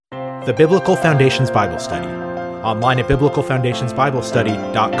the Biblical Foundations Bible Study, online at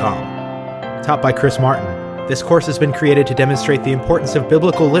biblicalfoundationsbiblestudy.com. Taught by Chris Martin, this course has been created to demonstrate the importance of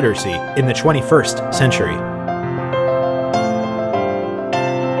biblical literacy in the 21st century.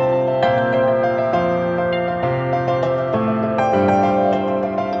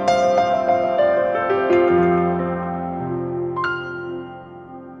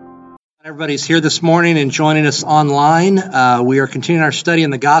 Everybody's here this morning and joining us online. We are continuing our study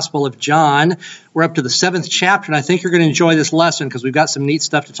in the Gospel of John. We're up to the 7th chapter, and I think you're going to enjoy this lesson because we've got some neat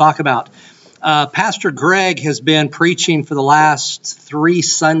stuff to talk about. Pastor Greg has been preaching for the last 3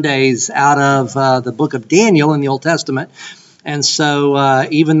 Sundays out of the book of Daniel in the Old Testament. And so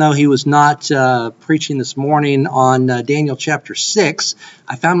even though he was not preaching this morning on Daniel chapter 6,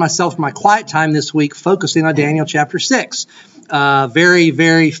 I found myself in my quiet time this week focusing on Daniel chapter 6. Very,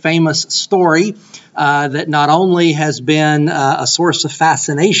 very famous story that not only has been a source of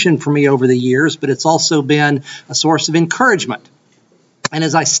fascination for me over the years, but it's also been a source of encouragement. And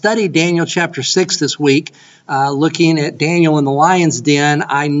as I studied Daniel chapter 6 this week, looking at Daniel in the lion's den,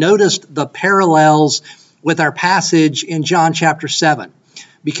 I noticed the parallels with our passage in John chapter 7.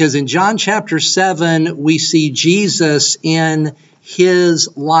 Because in John chapter 7, we see Jesus in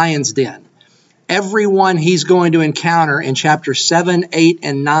his lion's den. Everyone he's going to encounter in chapter 7, 8,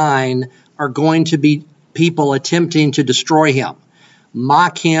 and 9 are going to be people attempting to destroy him,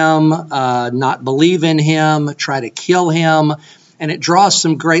 mock him, not believe in him, try to kill him. And it draws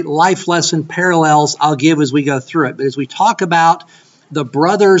some great life lesson parallels I'll give as we go through it. But as we talk about the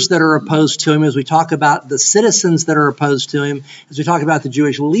brothers that are opposed to him, as we talk about the citizens that are opposed to him, as we talk about the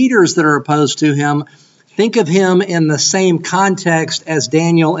Jewish leaders that are opposed to him, think of him in the same context as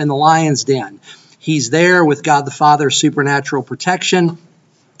Daniel in the lion's den. He's there with God the Father's supernatural protection.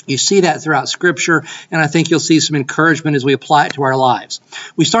 You see that throughout Scripture, and I think you'll see some encouragement as we apply it to our lives.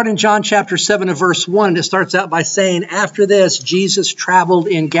 We start in John chapter 7 and verse 1, and it starts out by saying, after this, Jesus traveled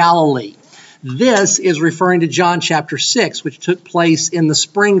in Galilee. This is referring to John chapter 6, which took place in the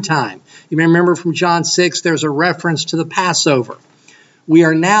springtime. You may remember from John 6, there's a reference to the Passover. We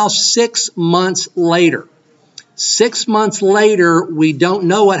are now 6 months later. 6 months later, we don't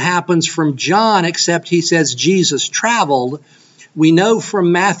know what happens from John, except he says Jesus traveled. We know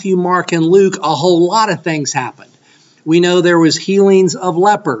from Matthew, Mark, and Luke a whole lot of things happened. We know there was healings of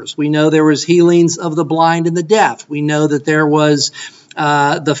lepers. We know there was healings of the blind and the deaf. We know that there was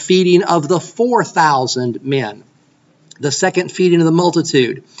the feeding of the 4,000 men, the second feeding of the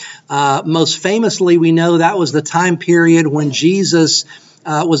multitude. Most famously, we know that was the time period when Jesus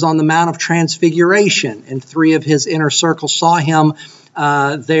was on the Mount of Transfiguration, and 3 of his inner circle saw him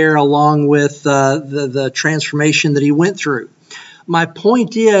there along with the transformation that he went through. My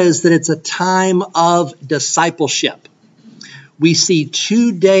point is that it's a time of discipleship. We see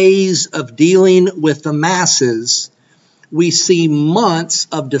 2 days of dealing with the masses. We see months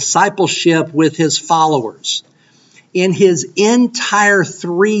of discipleship with his followers. In his entire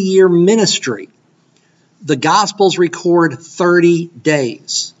 3-year ministry, the Gospels record 30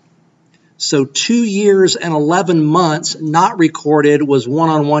 days. So 2 years and 11 months not recorded was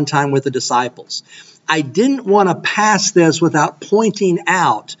one-on-one time with the disciples. I didn't want to pass this without pointing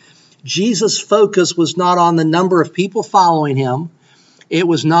out Jesus' focus was not on the number of people following him. It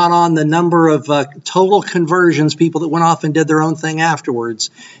was not on the number of total conversions, people that went off and did their own thing afterwards.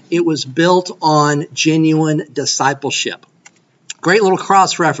 It was built on genuine discipleship. Great little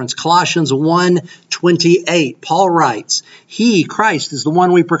cross-reference, Colossians 1:28. Paul writes, He, Christ, is the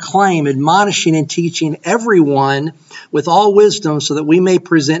one we proclaim, admonishing and teaching everyone with all wisdom so that we may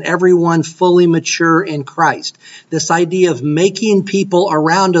present everyone fully mature in Christ. This idea of making people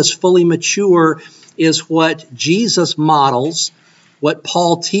around us fully mature is what Jesus models, what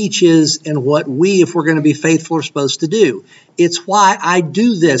Paul teaches, and what we, if we're going to be faithful, are supposed to do. It's why I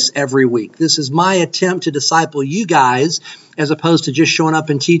do this every week. This is my attempt to disciple you guys, as opposed to just showing up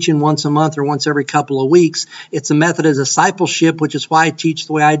and teaching once a month or once every couple of weeks. It's a method of discipleship, which is why I teach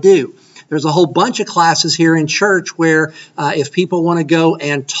the way I do. There's a whole bunch of classes here in church where if people want to go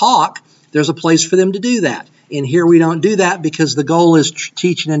and talk, there's a place for them to do that. And here we don't do that because the goal is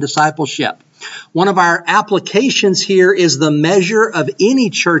teaching and discipleship. One of our applications here is the measure of any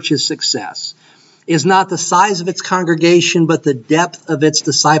church's success is not the size of its congregation, but the depth of its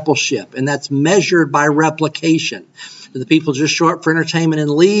discipleship. And that's measured by replication. Do the people just show up for entertainment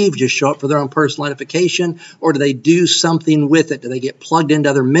and leave, just show up for their own personal edification, or do they do something with it? Do they get plugged into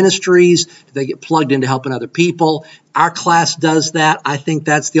other ministries? Do they get plugged into helping other people? Our class does that. I think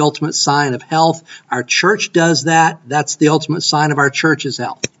that's the ultimate sign of health. Our church does that. That's the ultimate sign of our church's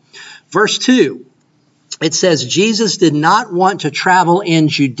health. Verse 2, it says Jesus did not want to travel in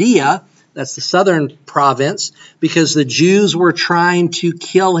Judea, that's the southern province, because the Jews were trying to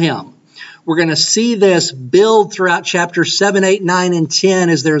kill him. We're going to see this build throughout chapters 7, 8, 9, and 10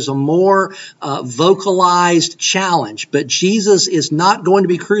 as there's a more vocalized challenge. But Jesus is not going to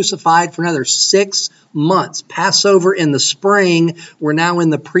be crucified for another 6 months. Passover in the spring. We're now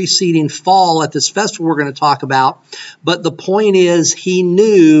in the preceding fall at this festival we're going to talk about. But the point is, he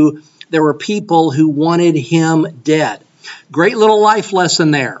knew there were people who wanted him dead. Great little life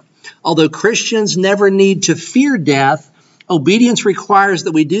lesson there. Although Christians never need to fear death, obedience requires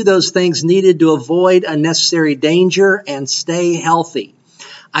that we do those things needed to avoid unnecessary danger and stay healthy.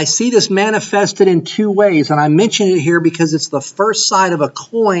 I see this manifested in 2 ways, and I mention it here because it's the first side of a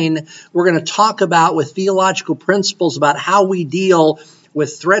coin we're going to talk about with theological principles about how we deal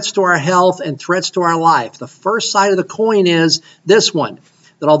with threats to our health and threats to our life. The first side of the coin is this one,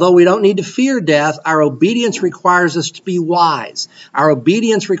 that although we don't need to fear death, our obedience requires us to be wise. Our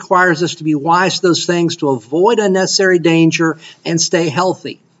obedience requires us to be wise to those things to avoid unnecessary danger and stay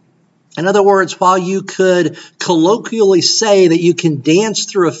healthy. In other words, while you could colloquially say that you can dance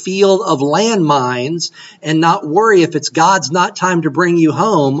through a field of landmines and not worry if it's God's not time to bring you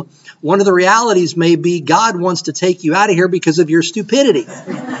home, one of the realities may be God wants to take you out of here because of your stupidity.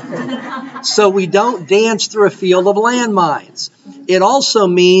 So we don't dance through a field of landmines. It also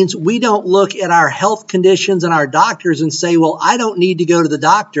means we don't look at our health conditions and our doctors and say, well, I don't need to go to the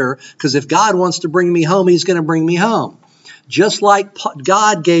doctor because if God wants to bring me home, he's going to bring me home. Just like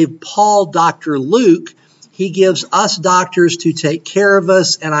God gave Paul Dr. Luke, he gives us doctors to take care of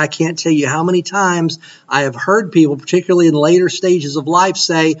us. And I can't tell you how many times I have heard people, particularly in later stages of life,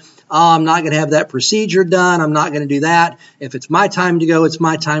 say, oh, I'm not going to have that procedure done. I'm not going to do that. If it's my time to go, it's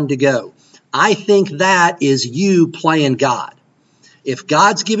my time to go. I think that is you playing God. If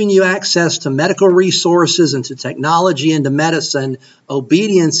God's giving you access to medical resources and to technology and to medicine,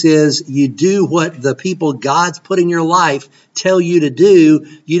 obedience is you do what the people God's put in your life tell you to do.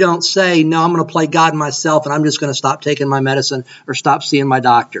 You don't say, no, I'm going to play God myself and I'm just going to stop taking my medicine or stop seeing my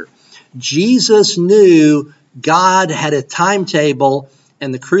doctor. Jesus knew God had a timetable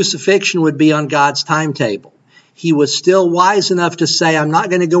and the crucifixion would be on God's timetable. He was still wise enough to say, I'm not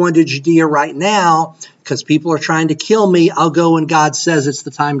going to go into Judea right now because people are trying to kill me. I'll go when God says it's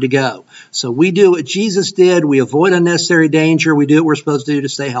the time to go. So we do what Jesus did. We avoid unnecessary danger. We do what we're supposed to do to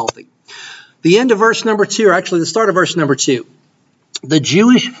stay healthy. The end of verse number 2, or actually the start of verse number 2. The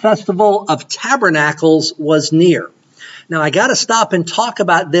Jewish festival of tabernacles was near. Now, I got to stop and talk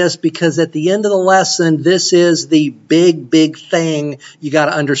about this because at the end of the lesson, this is the big thing you got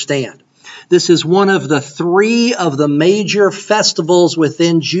to understand. This is one of the 3 of the major festivals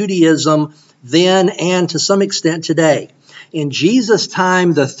within Judaism then and to some extent today. In Jesus'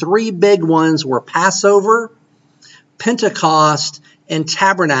 time, the 3 big ones were Passover, Pentecost, and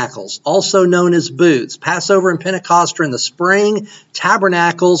Tabernacles, also known as booths. Passover and Pentecost are in the spring.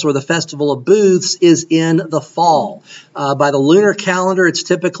 Tabernacles, or the Festival of Booths, is in the fall. By the lunar calendar, it's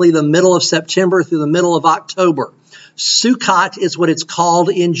typically the middle of September through the middle of October. Sukkot is what it's called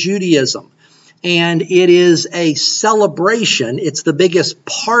in Judaism. And it is a celebration. It's the biggest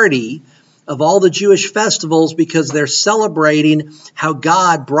party of all the Jewish festivals because they're celebrating how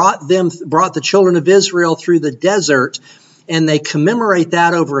God brought the children of Israel through the desert, and they commemorate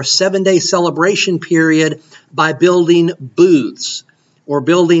that over a 7-day celebration period by building booths or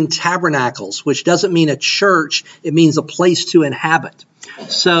building tabernacles, which doesn't mean a church, it means a place to inhabit.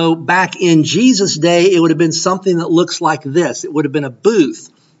 So back in Jesus' day, it would have been something that looks like this. It would have been a booth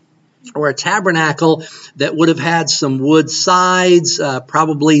or a tabernacle that would have had some wood sides,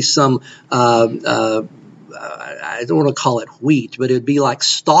 probably some, I don't want to call it wheat, but it would be like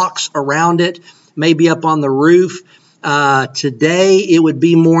stalks around it, maybe up on the roof. Today, it would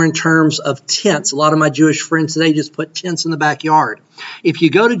be more in terms of tents. A lot of my Jewish friends today just put tents in the backyard. If you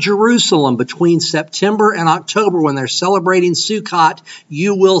go to Jerusalem between September and October when they're celebrating Sukkot,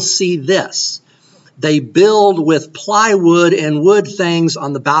 you will see this. They build with plywood and wood things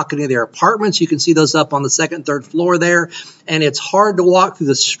on the balcony of their apartments. You can see those up on the 2nd and 3rd floor there. And it's hard to walk through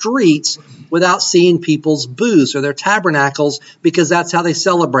the streets without seeing people's booths or their tabernacles because that's how they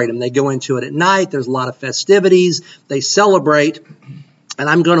celebrate them. They go into it at night. There's a lot of festivities. They celebrate. And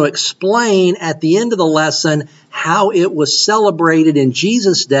I'm going to explain at the end of the lesson how it was celebrated in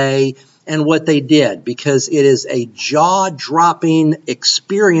Jesus' day and what they did, because it is a jaw-dropping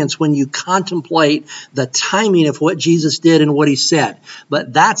experience when you contemplate the timing of what Jesus did and what he said.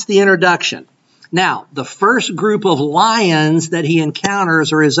 But that's the introduction. Now, the first group of lions that he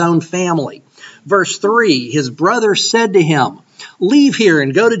encounters are his own family. Verse 3, his brother said to him, Leave here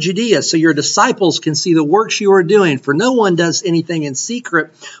and go to Judea so your disciples can see the works you are doing, for no one does anything in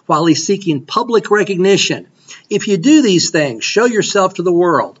secret while he's seeking public recognition. If you do these things, show yourself to the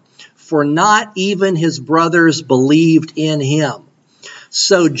world, for not even his brothers believed in him.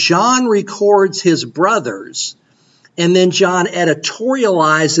 So John records his brothers, and then John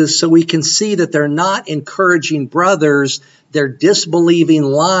editorializes so we can see that they're not encouraging brothers, they're disbelieving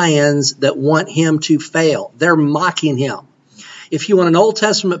lions that want him to fail. They're mocking him. If you want an Old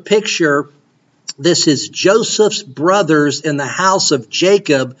Testament picture, this is Joseph's brothers in the house of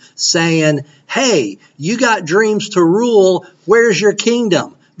Jacob saying, hey, you got dreams to rule. Where's your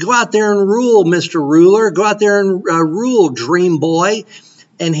kingdom? Go out there and rule, Mr. Ruler. Go out there and rule, dream boy.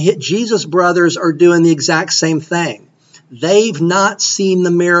 And Jesus' brothers are doing the exact same thing. They've not seen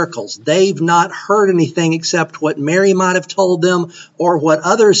the miracles. They've not heard anything except what Mary might have told them or what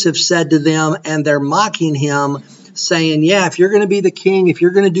others have said to them, and they're mocking him, saying, yeah, if you're going to be the king, if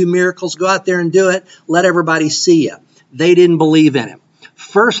you're going to do miracles, go out there and do it. Let everybody see you. They didn't believe in him.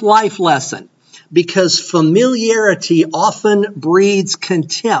 First life lesson, because familiarity often breeds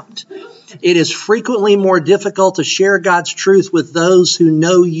contempt. It is frequently more difficult to share God's truth with those who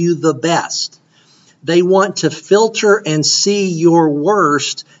know you the best. They want to filter and see your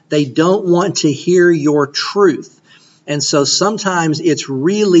worst. They don't want to hear your truth. And so sometimes it's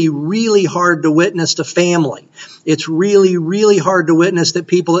really, really hard to witness to family. It's really, really hard to witness to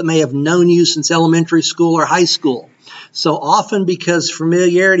people that may have known you since elementary school or high school. So often because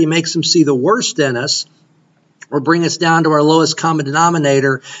familiarity makes them see the worst in us, or bring us down to our lowest common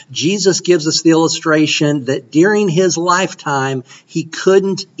denominator, Jesus gives us the illustration that during his lifetime, he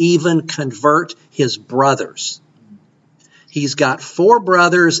couldn't even convert his brothers. He's got 4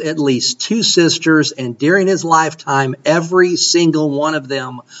 brothers, at least 2 sisters, and during his lifetime, every single one of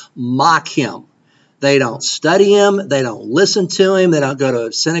them mock him. They don't study him. They don't listen to him. They don't go to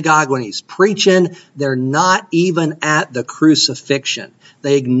a synagogue when he's preaching. They're not even at the crucifixion.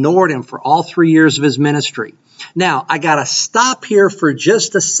 They ignored him for all 3 years of his ministry. Now, I got to stop here for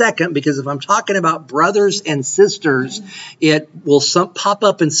just a second, because if I'm talking about brothers and sisters, it will pop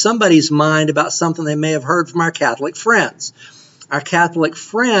up in somebody's mind about something they may have heard from our Catholic friends. Our Catholic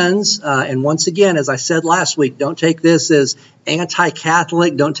friends, and once again, as I said last week, don't take this as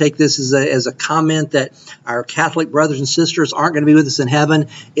anti-Catholic. Don't take this as a comment that our Catholic brothers and sisters aren't going to be with us in heaven.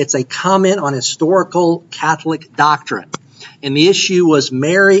 It's a comment on historical Catholic doctrine. And the issue was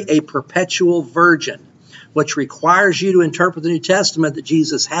Mary, a perpetual virgin, which requires you to interpret the New Testament that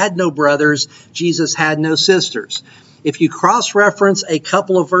Jesus had no brothers, Jesus had no sisters. If you cross-reference a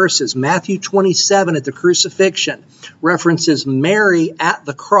couple of verses, Matthew 27 at the crucifixion references Mary at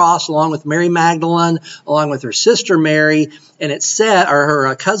the cross, along with Mary Magdalene, along with her sister Mary, and it said, or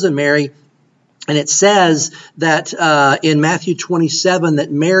her cousin Mary, and it says that in Matthew 27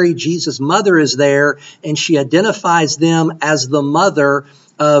 that Mary, Jesus' mother, is there, and she identifies them as the mother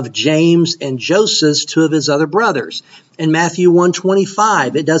of James and Joseph, 2 of his other brothers. In Matthew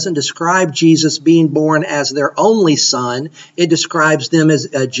 1:25, it doesn't describe Jesus being born as their only son. It describes them as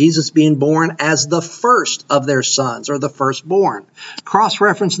Jesus being born as the first of their sons, or the firstborn.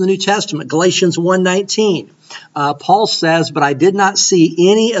 Cross-reference in the New Testament, Galatians 1:19. Paul says, but I did not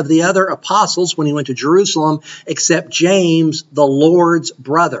see any of the other apostles when he went to Jerusalem except James, the Lord's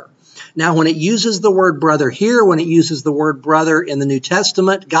brother. Now, when it uses the word brother here, when it uses the word brother in the New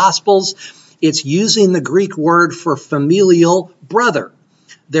Testament Gospels, it's using the Greek word for familial brother.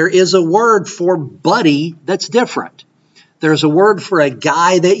 There is a word for buddy that's different. There's a word for a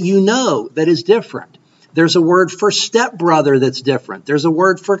guy that you know that is different. There's a word for stepbrother that's different. There's a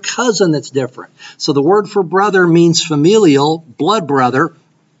word for cousin that's different. So the word for brother means familial, blood brother,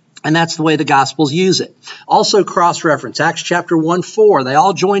 and that's the way the Gospels use it. Also cross-reference, Acts chapter 1:4. They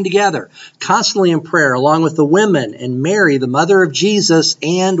all joined together, constantly in prayer, along with the women and Mary, the mother of Jesus,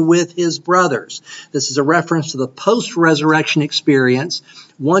 and with his brothers. This is a reference to the post-resurrection experience.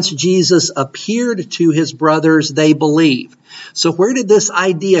 Once Jesus appeared to his brothers, they believed. So where did this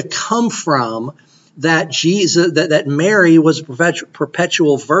idea come from that that Mary was a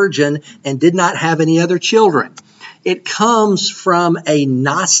perpetual virgin and did not have any other children? It comes from a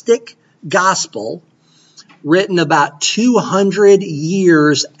Gnostic gospel written about 200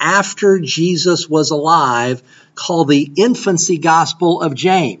 years after Jesus was alive, called the Infancy Gospel of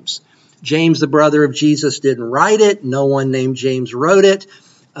James. James, the brother of Jesus, didn't write it. No one named James wrote it.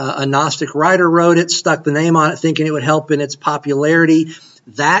 A Gnostic writer wrote it, stuck the name on it, thinking it would help in its popularity.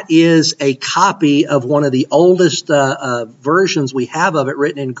 That is a copy of one of the oldest versions we have of it,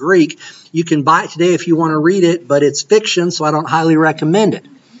 written in Greek. You can buy it today if you want to read it, but it's fiction, so I don't highly recommend it.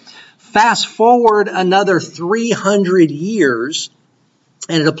 Fast forward another 300 years,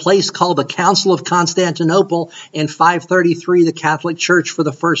 and at a place called the Council of Constantinople in 533, the Catholic Church for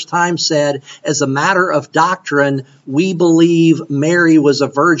the first time said, as a matter of doctrine, we believe Mary was a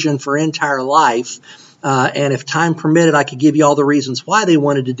virgin for entire life. And if time permitted, I could give you all the reasons why they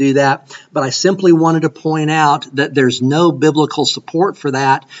wanted to do that. But I simply wanted to point out that there's no biblical support for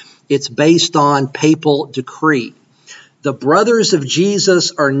that. It's based on papal decree. The brothers of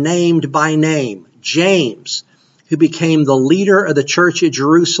Jesus are named by name. James, who became the leader of the church at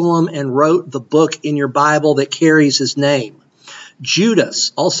Jerusalem and wrote the book in your Bible that carries his name.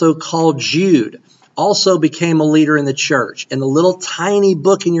 Judas, also called Jude, also became a leader in the church. And the little tiny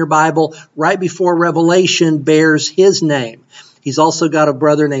book in your Bible right before Revelation bears his name. He's also got a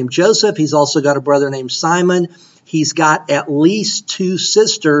brother named Joseph. He's also got a brother named Simon. He's got at least 2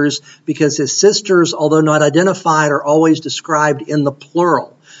 sisters because his sisters, although not identified, are always described in the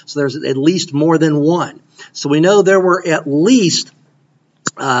plural. So there's at least more than one. So we know there were at least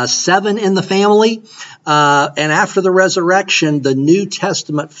 7 in the family. And after the resurrection, the New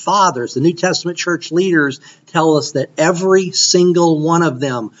Testament fathers, the New Testament church leaders tell us that every single one of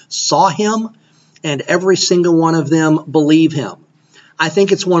them saw him and every single one of them believe him. I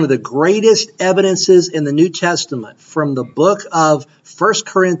think it's one of the greatest evidences in the New Testament from the book of 1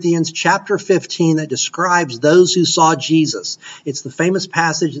 Corinthians chapter 15 that describes those who saw Jesus. It's the famous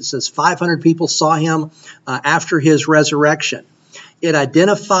passage that says 500 people saw him after his resurrection. It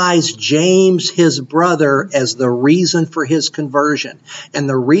identifies James, his brother, as the reason for his conversion. And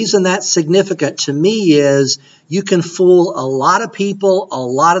the reason that's significant to me is you can fool a lot of people a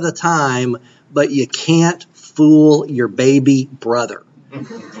lot of the time, but you can't fool your baby brother.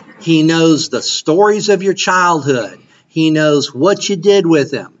 He knows the stories of your childhood. He knows what you did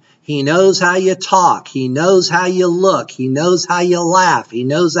with him. He knows how you talk. He knows how you look. He knows how you laugh. He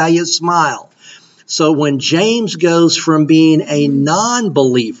knows how you smile. So when James goes from being a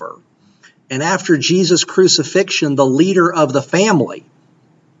non-believer and after Jesus' crucifixion, the leader of the family,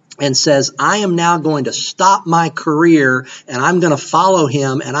 and says, I am now going to stop my career and I'm going to follow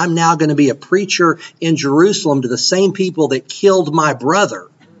him and I'm now going to be a preacher in Jerusalem to the same people that killed my brother.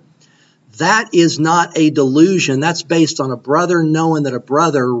 That is not a delusion. That's based on a brother knowing that a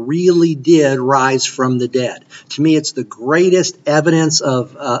brother really did rise from the dead. To me, it's the greatest evidence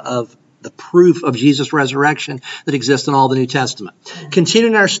of the proof of Jesus' resurrection that exists in all the New Testament.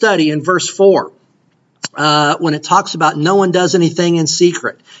 Continuing our study in verse 4. When it talks about no one does anything in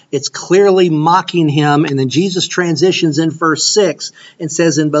secret, it's clearly mocking him. And then Jesus transitions in verse 6 and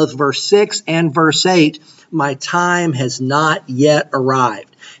says in both verse 6 and verse 8, my time has not yet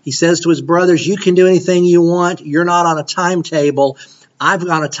arrived. He says to his brothers, you can do anything you want. You're not on a timetable. I've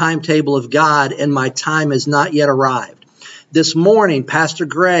got a timetable of God, and my time has not yet arrived. This morning, Pastor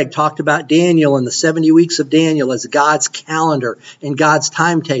Greg talked about Daniel and the 70 weeks of Daniel as God's calendar and God's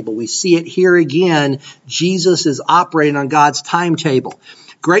timetable. We see it here again. Jesus is operating on God's timetable.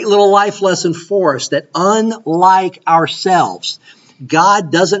 Great little life lesson for us that unlike ourselves, God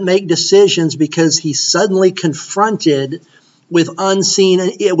doesn't make decisions because he's suddenly confronted with an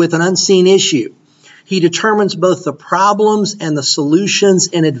unseen issue. He determines both the problems and the solutions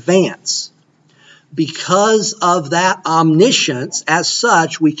in advance. Because of that omniscience, as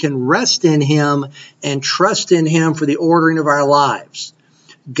such, we can rest in him and trust in him for the ordering of our lives.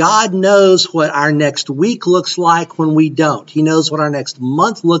 God knows what our next week looks like when we don't. He knows what our next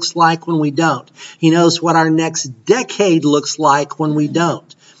month looks like when we don't. He knows what our next decade looks like when we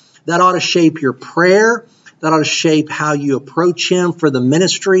don't. That ought to shape your prayer. That ought to shape how you approach him for the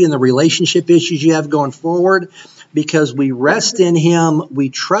ministry and the relationship issues you have going forward. Because we rest in him, we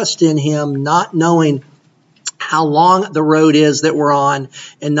trust in him, not knowing how long the road is that we're on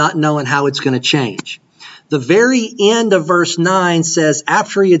and not knowing how it's going to change. The very end of verse 9 says,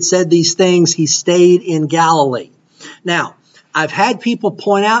 after he had said these things, he stayed in Galilee. Now, I've had people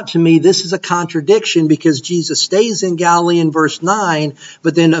point out to me this is a contradiction because Jesus stays in Galilee in verse 9,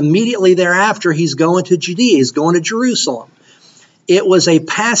 but then immediately thereafter he's going to Judea, he's going to Jerusalem. It was a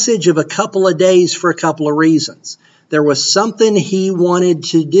passage of a couple of days for a couple of reasons. There was something he wanted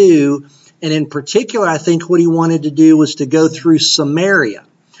to do, and in particular, I think what he wanted to do was to go through Samaria.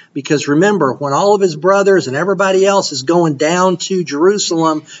 Because remember, when all of his brothers and everybody else is going down to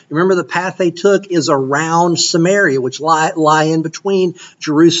Jerusalem, remember the path they took is around Samaria, which lie in between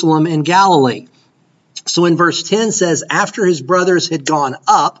Jerusalem and Galilee. So in verse 10 says, after his brothers had gone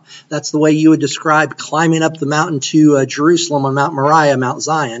up, that's the way you would describe climbing up the mountain to Jerusalem on Mount Moriah, Mount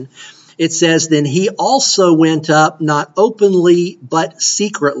Zion. It says, then he also went up, not openly, but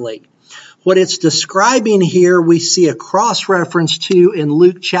secretly. What it's describing here, we see a cross-reference to in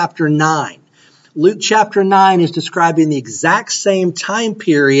Luke chapter 9. Luke chapter 9 is describing the exact same time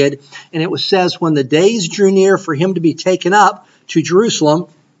period, and it says, when the days drew near for him to be taken up to Jerusalem,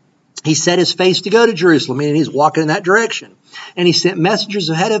 he set his face to go to Jerusalem, meaning he's walking in that direction. And he sent messengers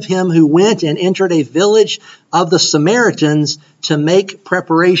ahead of him who went and entered a village of the Samaritans to make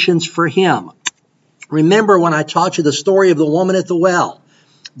preparations for him. Remember when I taught you the story of the woman at the well,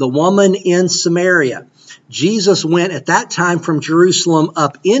 the woman in Samaria. Jesus went at that time from Jerusalem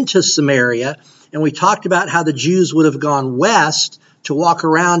up into Samaria, and we talked about how the Jews would have gone west to walk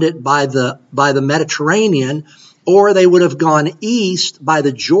around it by the Mediterranean, or they would have gone east by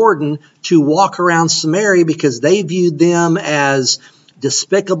the Jordan to walk around Samaria because they viewed them as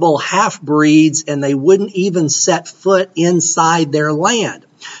despicable half-breeds, and they wouldn't even set foot inside their land.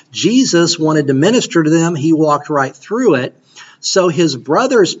 Jesus wanted to minister to them. He walked right through it. So his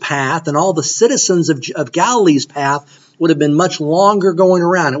brother's path and all the citizens of Galilee's path would have been much longer going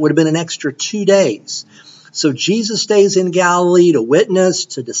around. It would have been an extra 2 days. So Jesus stays in Galilee to witness,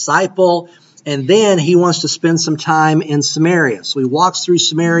 to disciple, and then he wants to spend some time in Samaria. So he walks through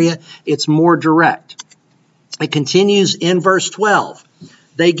Samaria. It's more direct. It continues in verse 12.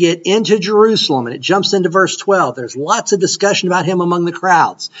 They get into Jerusalem, and it jumps into verse 12. There's lots of discussion about him among the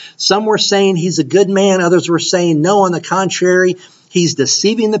crowds. Some were saying he's a good man. Others were saying, no, on the contrary, he's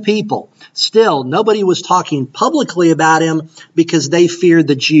deceiving the people. Still, nobody was talking publicly about him because they feared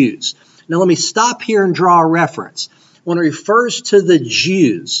the Jews. Now, let me stop here and draw a reference. When it refers to the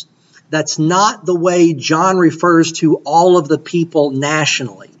Jews, that's not the way John refers to all of the people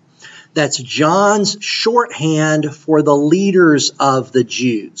nationally. That's John's shorthand for the leaders of the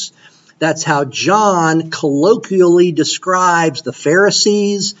Jews. That's how John colloquially describes the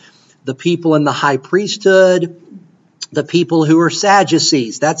Pharisees, the people in the high priesthood, the people who are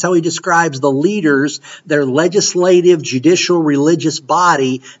Sadducees. That's how he describes the leaders, their legislative, judicial, religious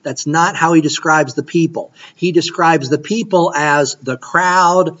body. That's not how he describes the people. He describes the people as the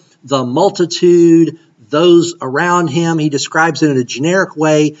crowd, the multitude, those around him. He describes it in a generic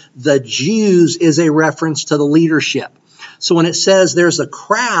way. The Jews is a reference to the leadership. So when it says there's a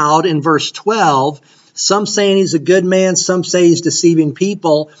crowd in verse 12, some saying he's a good man, some say he's deceiving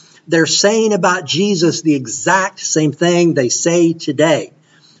people, they're saying about Jesus the exact same thing they say today.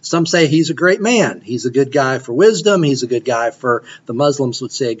 Some say he's a great man. He's a good guy for wisdom. He's a good guy for, the Muslims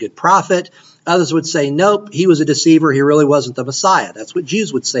would say, a good prophet. Others would say, nope, he was a deceiver. He really wasn't the Messiah. That's what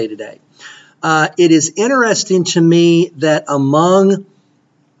Jews would say today. It is interesting to me that among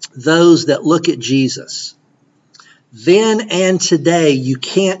those that look at Jesus, then and today, you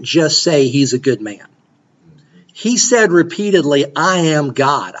can't just say he's a good man. He said repeatedly, I am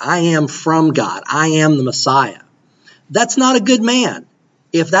God. I am from God. I am the Messiah. That's not a good man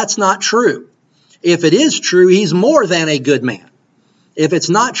if that's not true. If it is true, he's more than a good man. If it's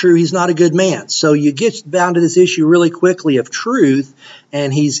not true, he's not a good man. So you get down to this issue really quickly of truth,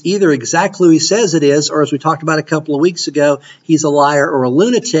 and he's either exactly who he says it is, or as we talked about a couple of weeks ago, he's a liar or a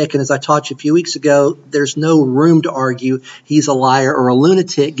lunatic. And as I taught you a few weeks ago, there's no room to argue he's a liar or a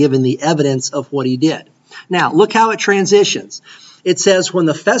lunatic given the evidence of what he did. Now, look how it transitions. It says when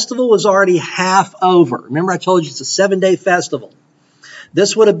the festival was already half over. Remember I told you it's a 7-day festival.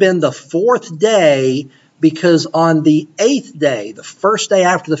 This would have been the 4th day, because on the 8th day, the first day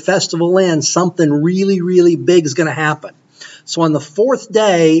after the festival ends, something really, really big is going to happen. So on the 4th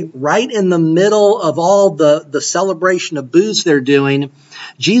day, right in the middle of all the celebration of booths they're doing,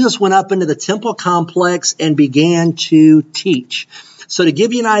 Jesus went up into the temple complex and began to teach. So to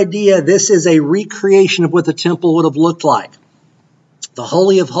give you an idea, this is a recreation of what the temple would have looked like. The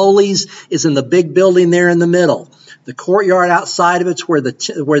Holy of Holies is in the big building there in the middle. The courtyard outside of it's where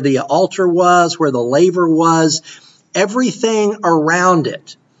the altar was, where the laver was. Everything around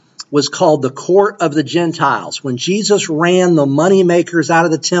it was called the court of the Gentiles. When Jesus ran the money makers out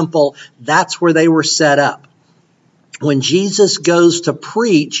of the temple, that's where they were set up. When Jesus goes to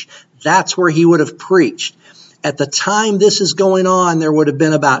preach, that's where he would have preached. At the time this is going on, there would have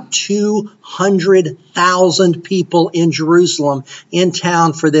been about 200,000 people in Jerusalem in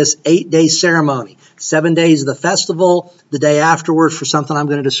town for this 8-day ceremony. 7 days of the festival, the day afterwards for something I'm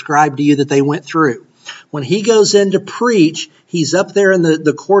going to describe to you that they went through. When he goes in to preach, he's up there in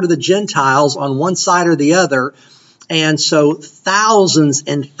the court of the Gentiles on one side or the other. And so thousands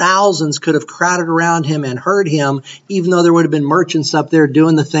and thousands could have crowded around him and heard him, even though there would have been merchants up there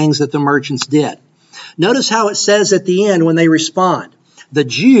doing the things that the merchants did. Notice how it says at the end when they respond. The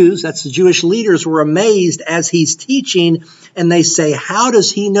Jews, that's the Jewish leaders, were amazed as he's teaching, and they say, how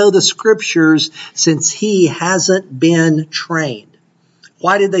does he know the scriptures since he hasn't been trained?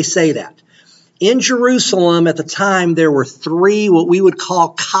 Why did they say that? In Jerusalem at the time, there were 3 what we would call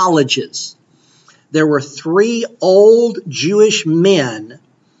colleges. There were 3 old Jewish men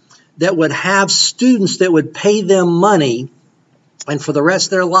that would have students that would pay them money, and for the rest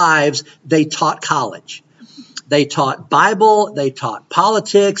of their lives, they taught college. They taught Bible, they taught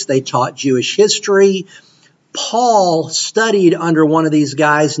politics, they taught Jewish history. Paul studied under one of these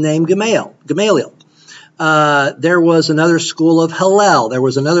guys named Gamaliel. There was another school of Hillel. There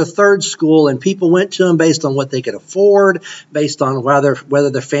was another third school, and people went to them based on what they could afford, based on whether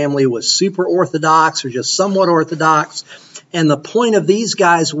their family was super Orthodox or just somewhat Orthodox. And the point of these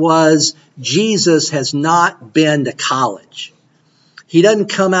guys was Jesus has not been to college. He doesn't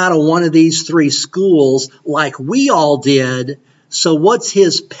come out of one of these 3 schools like we all did, so what's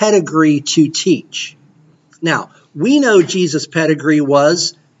his pedigree to teach? Now, we know Jesus' pedigree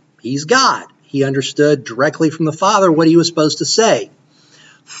was he's God. He understood directly from the Father what he was supposed to say.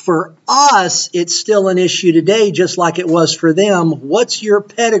 For us, it's still an issue today, just like it was for them. What's your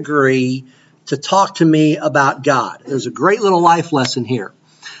pedigree to talk to me about God? There's a great little life lesson here.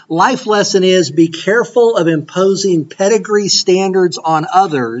 Life lesson is be careful of imposing pedigree standards on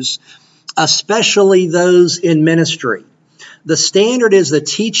others, especially those in ministry. The standard is the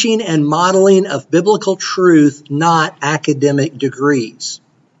teaching and modeling of biblical truth, not academic degrees.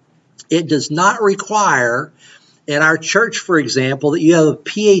 It does not require, at our church, for example, that you have a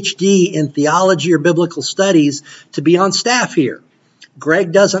PhD in theology or biblical studies to be on staff here.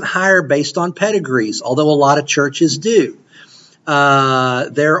 Greg doesn't hire based on pedigrees, although a lot of churches do.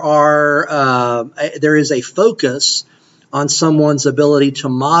 There is a focus on someone's ability to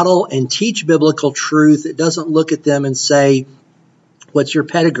model and teach biblical truth. It doesn't look at them and say, what's your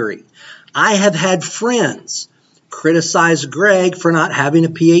pedigree? I have had friends criticize Greg for not having a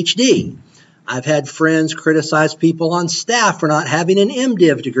PhD. I've had friends criticize people on staff for not having an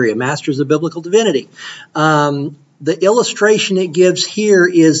MDiv degree, a Master's of Biblical Divinity. The illustration it gives here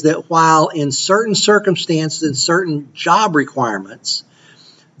is that while in certain circumstances and certain job requirements,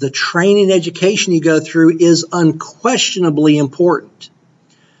 the training and education you go through is unquestionably important.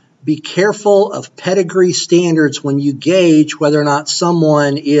 Be careful of pedigree standards when you gauge whether or not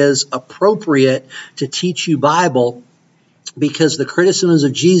someone is appropriate to teach you Bible, because the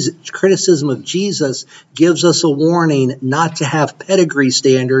criticism of Jesus gives us a warning not to have pedigree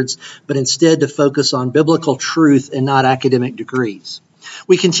standards, but instead to focus on biblical truth and not academic degrees.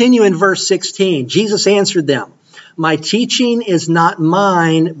 We continue in verse 16. Jesus answered them, "My teaching is not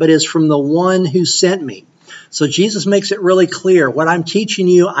mine, but is from the one who sent me." So Jesus makes it really clear. What I'm teaching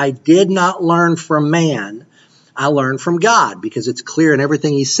you, I did not learn from man. I learned from God, because it's clear in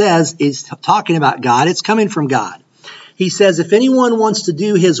everything he says is talking about God. It's coming from God. He says, if anyone wants to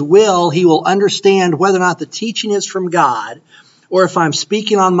do his will, he will understand whether or not the teaching is from God or if I'm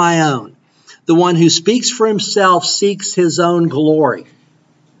speaking on my own. The one who speaks for himself seeks his own glory.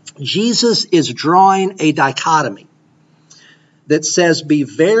 Jesus is drawing a dichotomy that says be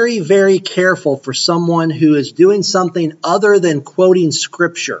very, very careful for someone who is doing something other than quoting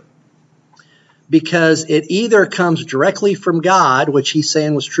Scripture, because it either comes directly from God, which he's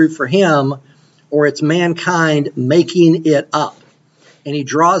saying was true for him, or it's mankind making it up. And he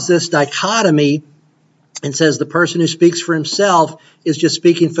draws this dichotomy and says the person who speaks for himself is just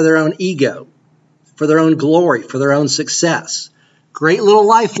speaking for their own ego, for their own glory, for their own success. Great little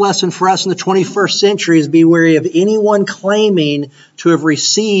life lesson for us in the 21st century is be wary of anyone claiming to have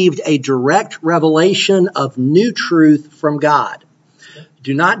received a direct revelation of new truth from God.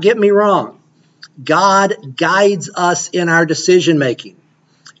 Do not get me wrong. God guides us in our decision making.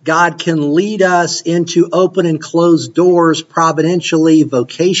 God can lead us into open and closed doors providentially,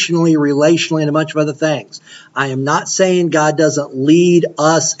 vocationally, relationally, and a bunch of other things. I am not saying God doesn't lead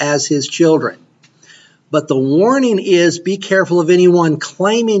us as his children. But the warning is be careful of anyone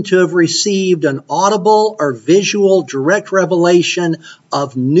claiming to have received an audible or visual direct revelation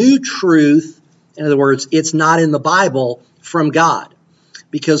of new truth. In other words, it's not in the Bible, from God.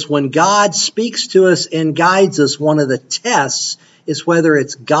 Because when God speaks to us and guides us, one of the tests is whether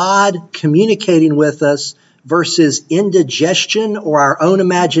it's God communicating with us versus indigestion or our own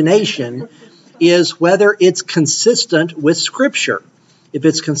imagination, is whether it's consistent with Scripture. If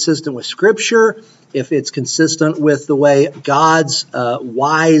it's consistent with Scripture, if it's consistent with the way God's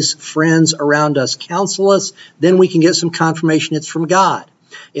wise friends around us counsel us, then we can get some confirmation it's from God.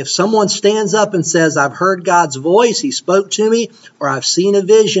 If someone stands up and says, I've heard God's voice, he spoke to me, or I've seen a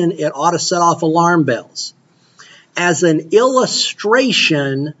vision, it ought to set off alarm bells. As an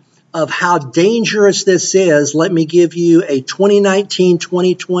illustration, of how dangerous this is, let me give you a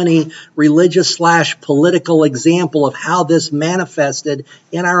 2019-2020 religious/political example of how this manifested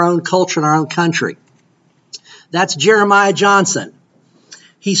in our own culture and our own country. That's Jeremiah Johnson.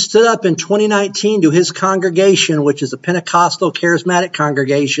 He stood up in 2019 to his congregation, which is a Pentecostal charismatic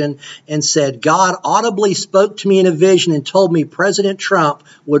congregation, and said, God audibly spoke to me in a vision and told me President Trump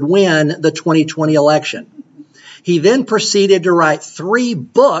would win the 2020 election. He then proceeded to write 3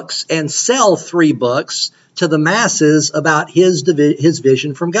 books and sell 3 books to the masses about his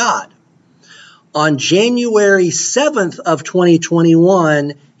vision from God. On January 7th of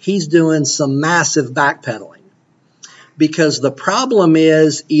 2021, he's doing some massive backpedaling. Because the problem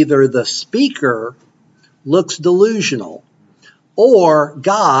is either the speaker looks delusional or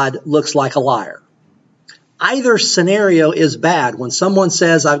God looks like a liar. Either scenario is bad. When someone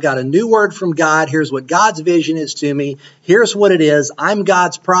says, I've got a new word from God, here's what God's vision is to me, here's what it is, I'm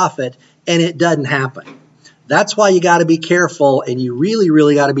God's prophet, and it doesn't happen. That's why you got to be careful, and you really,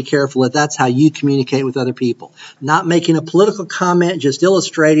 really got to be careful that that's how you communicate with other people. Not making a political comment, just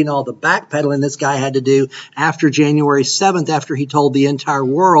illustrating all the backpedaling this guy had to do after January 7th, after he told the entire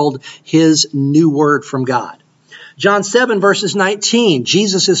world his new word from God. John 7 verses 19,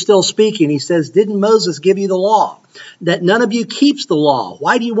 Jesus is still speaking. He says, didn't Moses give you the law? That none of you keeps the law.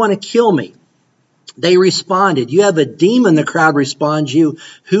 Why do you want to kill me? They responded, you have a demon, the crowd responds you.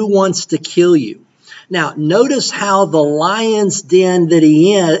 Who wants to kill you? Now, notice how the lion's den that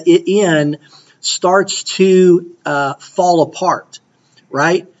he in starts to fall apart,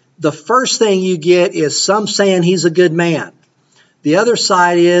 right? The first thing you get is some saying he's a good man. The other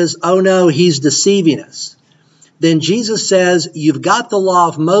side is, oh no, he's deceiving us. Then Jesus says, you've got the law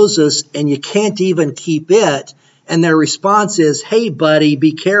of Moses and you can't even keep it. And their response is, hey, buddy,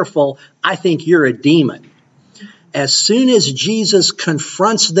 be careful. I think you're a demon. As soon as Jesus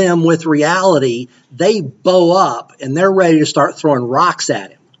confronts them with reality, they bow up and they're ready to start throwing rocks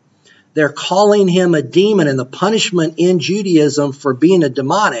at him. They're calling him a demon, and the punishment in Judaism for being a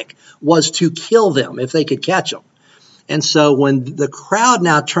demonic was to kill them if they could catch them. And so when the crowd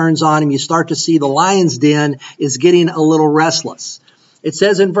now turns on him, you start to see the lion's den is getting a little restless. It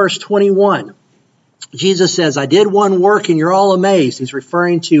says in verse 21, Jesus says, I did one work and you're all amazed. He's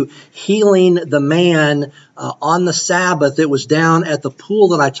referring to healing the man on the Sabbath that was down at the pool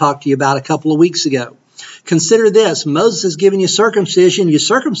that I talked to you about a couple of weeks ago. Consider this. Moses has given you circumcision. You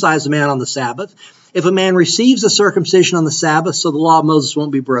circumcise the man on the Sabbath. If a man receives the circumcision on the Sabbath, so the law of Moses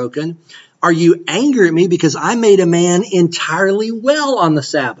won't be broken, are you angry at me because I made a man entirely well on the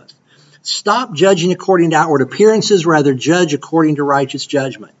Sabbath? Stop judging according to outward appearances, rather judge according to righteous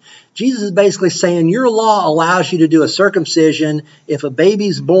judgment. Jesus is basically saying your law allows you to do a circumcision if a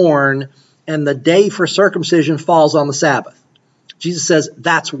baby's born and the day for circumcision falls on the Sabbath. Jesus says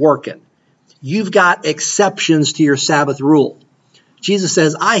that's working. You've got exceptions to your Sabbath rule. Jesus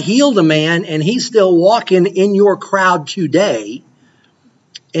says, I healed a man and he's still walking in your crowd today,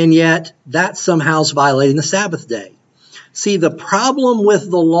 and yet that somehow is violating the Sabbath day. See, the problem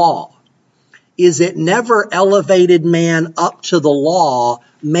with the law is it never elevated man up to the law.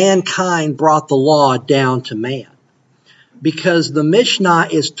 Mankind brought the law down to man. Because the Mishnah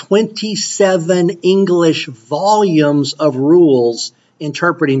is 27 English volumes of rules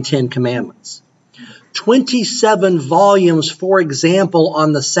interpreting 10 commandments. 27 volumes, for example,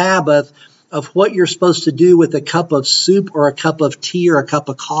 on the Sabbath of what you're supposed to do with a cup of soup or a cup of tea or a cup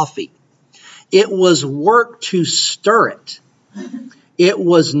of coffee. It was work to stir it. It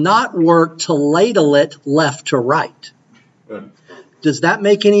was not work to ladle it left to right. Does that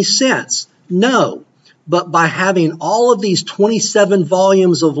make any sense? No. But by having all of these 27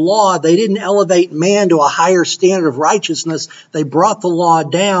 volumes of law, they didn't elevate man to a higher standard of righteousness. They brought the law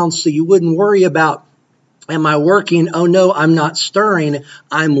down so you wouldn't worry about, am I working? Oh no, I'm not stirring.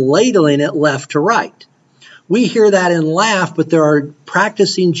 I'm ladling it left to right. We hear that and laugh, but there are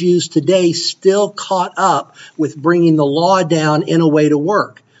practicing Jews today still caught up with bringing the law down in a way to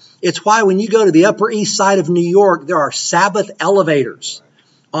work. It's why when you go to the Upper East Side of New York, there are Sabbath elevators.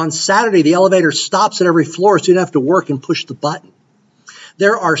 On Saturday, the elevator stops at every floor so you don't have to work and push the button.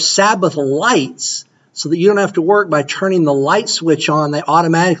 There are Sabbath lights so that you don't have to work by turning the light switch on. They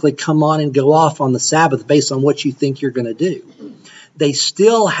automatically come on and go off on the Sabbath based on what you think you're going to do. They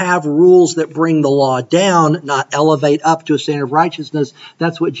still have rules that bring the law down, not elevate up to a standard of righteousness.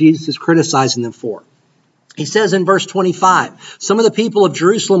 That's what Jesus is criticizing them for. He says in verse 25, some of the people of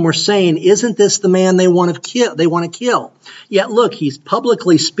Jerusalem were saying, isn't this the man they want to kill? Yet look, he's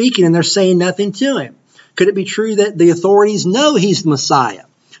publicly speaking and they're saying nothing to him. Could it be true that the authorities know he's the Messiah?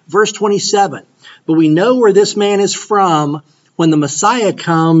 Verse 27, but we know where this man is from. when the Messiah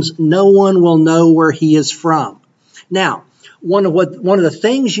comes, no one will know where he is from. Now, one of the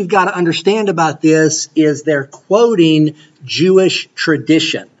things you've got to understand about this is they're quoting Jewish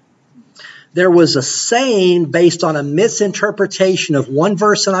tradition. There was a saying based on a misinterpretation of one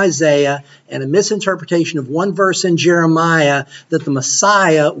verse in Isaiah and a misinterpretation of one verse in Jeremiah that the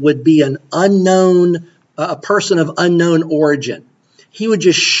Messiah would be an unknown, a person of unknown origin. He would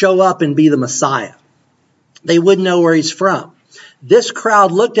just show up and be the Messiah. They wouldn't know where he's from. This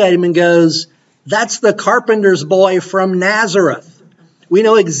crowd looked at him and goes, "That's the carpenter's boy from Nazareth. We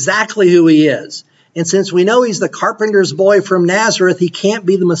know exactly who he is. And since we know he's the carpenter's boy from Nazareth, he can't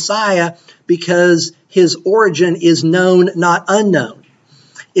be the Messiah because his origin is known, not unknown."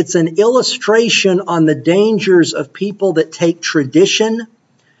 It's an illustration on the dangers of people that take tradition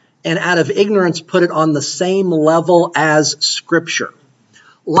and out of ignorance put it on the same level as Scripture.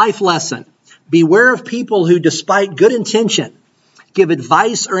 Life lesson. Beware of people who, despite good intention, give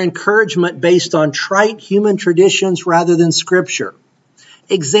advice or encouragement based on trite human traditions rather than Scripture.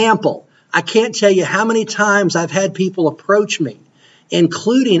 Example, I can't tell you how many times I've had people approach me,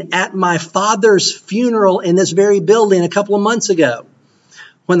 including at my father's funeral in this very building a couple of months ago,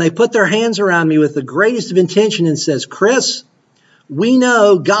 when they put their hands around me with the greatest of intention and says, "Chris, we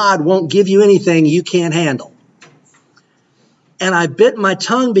know God won't give you anything you can't handle." And I bit my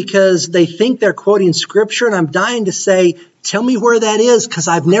tongue because they think they're quoting Scripture, and I'm dying to say, tell me where that is, because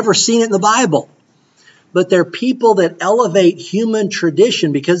I've never seen it in the Bible. But they're people that elevate human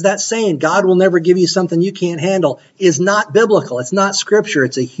tradition, because that saying, God will never give you something you can't handle, is not biblical. It's not Scripture.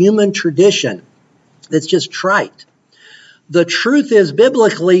 It's a human tradition that's just trite. The truth is,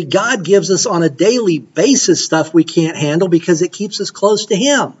 biblically, God gives us on a daily basis stuff we can't handle because it keeps us close to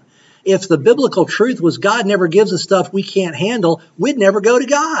Him. If the biblical truth was God never gives us stuff we can't handle, we'd never go to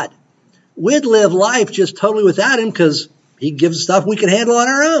God. We'd live life just totally without Him because He gives us stuff we can handle on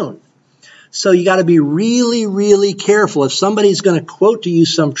our own. So you got to be really, really careful. If somebody's going to quote to you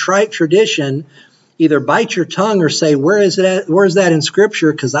some trite tradition, either bite your tongue or say, where is that in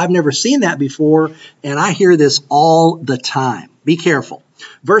Scripture? Because I've never seen that before, and I hear this all the time. Be careful.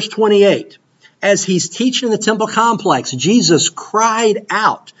 Verse 28, as he's teaching in the temple complex, Jesus cried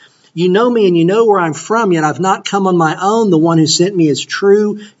out, "You know me and you know where I'm from, yet I've not come on my own. The one who sent me is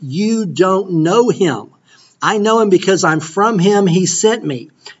true. You don't know him. I know him because I'm from him. He sent me."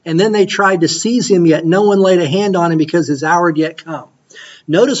 And then they tried to seize him, yet no one laid a hand on him because his hour had yet come.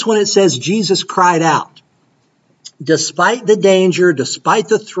 Notice when it says Jesus cried out. Despite the danger, despite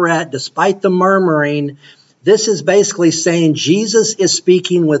the threat, despite the murmuring, this is basically saying Jesus is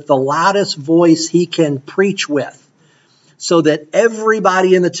speaking with the loudest voice he can preach with, so that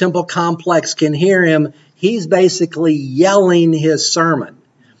everybody in the temple complex can hear him. He's basically yelling his sermon.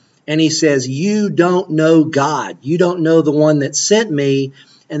 And he says, "You don't know God. You don't know the one that sent me."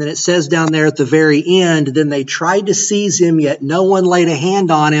 And then it says down there at the very end, then they tried to seize him, yet no one laid a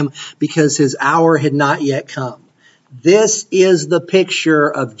hand on him because his hour had not yet come. This is the picture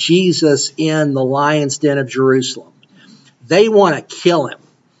of Jesus in the lion's den of Jerusalem. They want to kill him.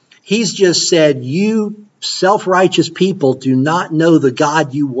 He's just said, "You self-righteous people do not know the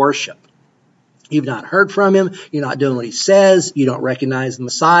God you worship. You've not heard from him. You're not doing what he says. You don't recognize the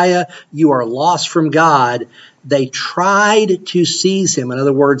Messiah. You are lost from God." They tried to seize him. In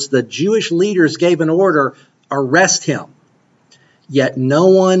other words, the Jewish leaders gave an order, arrest him. Yet no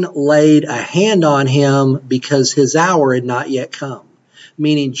one laid a hand on him because his hour had not yet come.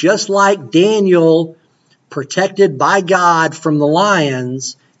 Meaning, just like Daniel protected by God from the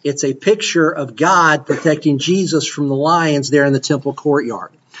lions, it's a picture of God protecting Jesus from the lions there in the temple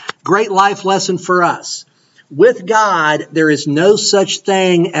courtyard. Great life lesson for us. With God, there is no such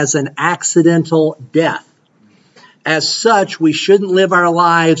thing as an accidental death. As such, we shouldn't live our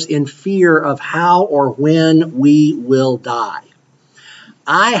lives in fear of how or when we will die.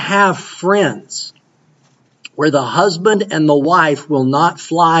 I have friends where the husband and the wife will not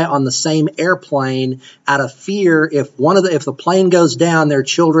fly on the same airplane out of fear if the plane goes down, their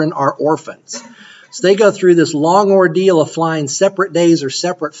children are orphans. So they go through this long ordeal of flying separate days or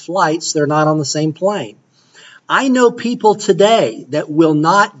separate flights. They're not on the same plane. I know people today that will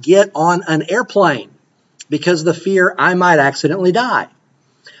not get on an airplane because of the fear I might accidentally die.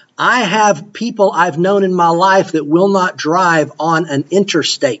 I have people I've known in my life that will not drive on an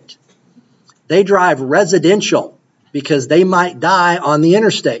interstate. They drive residential because they might die on the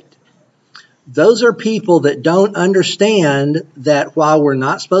interstate. Those are people that don't understand that while we're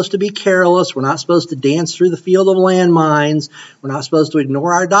not supposed to be careless, we're not supposed to dance through the field of landmines, we're not supposed to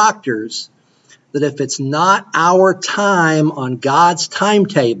ignore our doctors, that if it's not our time on God's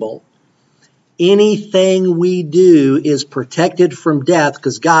timetable, anything we do is protected from death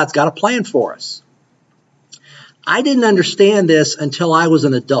because God's got a plan for us. I didn't understand this until I was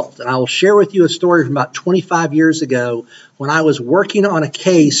an adult, and I will share with you a story from about 25 years ago when I was working on a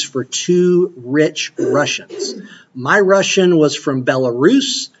case for two rich Russians. My Russian was from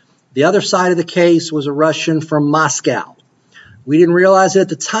Belarus. The other side of the case was a Russian from Moscow. We didn't realize it at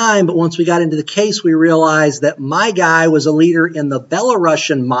the time, but once we got into the case, we realized that my guy was a leader in the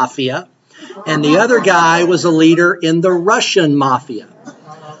Belarusian mafia, and the other guy was a leader in the Russian mafia.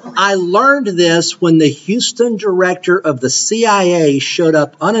 I learned this when the Houston director of the CIA showed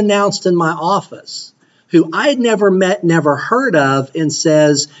up unannounced in my office, who I had never met, never heard of, and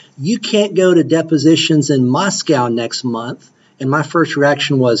says, "You can't go to depositions in Moscow next month." And my first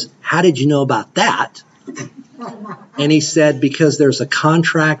reaction was, "How did you know about that?" And he said, "Because there's a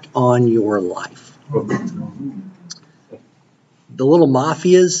contract on your life." The little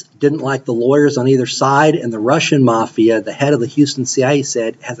mafias didn't like the lawyers on either side, and the Russian mafia, the head of the Houston CIA,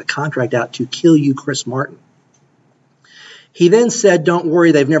 said, has a contract out to kill you, Chris Martin. He then said, "Don't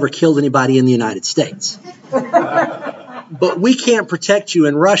worry, they've never killed anybody in the United States. But we can't protect you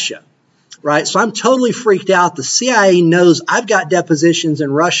in Russia." Right? So I'm totally freaked out. The CIA knows I've got depositions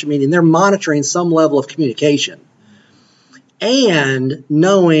in Russia, meaning they're monitoring some level of communication. And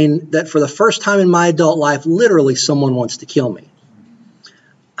knowing that for the first time in my adult life, literally someone wants to kill me.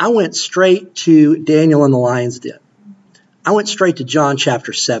 I went straight to Daniel and the lion's den. I went straight to John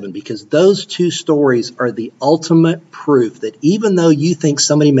chapter 7 because those two stories are the ultimate proof that even though you think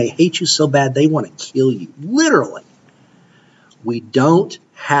somebody may hate you so bad they want to kill you, literally, we don't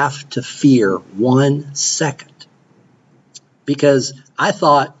have to fear 1 second. Because I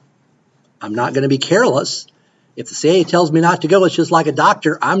thought, I'm not going to be careless. If the CIA tells me not to go, it's just like a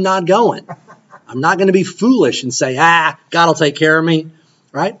doctor. I'm not going. I'm not going to be foolish and say, God will take care of me.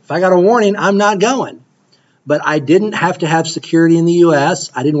 Right? If I got a warning, I'm not going. But I didn't have to have security in the U.S.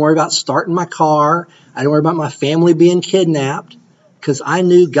 I didn't worry about starting my car. I didn't worry about my family being kidnapped because I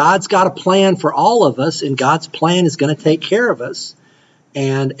knew God's got a plan for all of us, and God's plan is going to take care of us.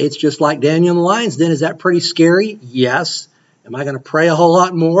 And it's just like Daniel and the lion's den. Is that pretty scary? Yes. Am I going to pray a whole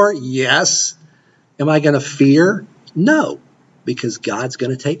lot more? Yes. Am I going to fear? No, because God's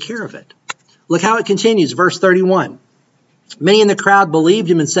going to take care of it. Look how it continues, verse 31. Many in the crowd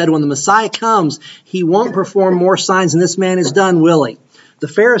believed him and said, "When the Messiah comes, he won't perform more signs than this man has done, will he?" The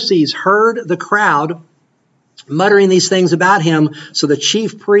Pharisees heard the crowd muttering these things about him, so the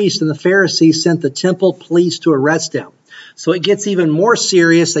chief priest and the Pharisees sent the temple police to arrest him. So it gets even more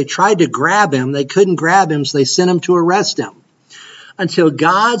serious. They tried to grab him. They couldn't grab him, so they sent him to arrest him. Until it is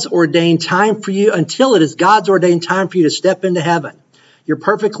God's ordained time for you to step into heaven. You're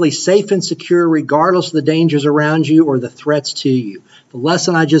perfectly safe and secure regardless of the dangers around you or the threats to you. The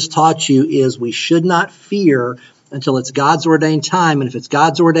lesson I just taught you is we should not fear until it's God's ordained time. And if it's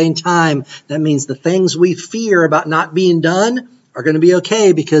God's ordained time, that means the things we fear about not being done are going to be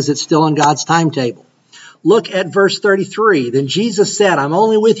okay because it's still on God's timetable. Look at verse 33. Then Jesus said, "I'm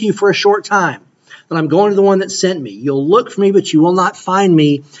only with you for a short time, and I'm going to the one that sent me. You'll look for me, but you will not find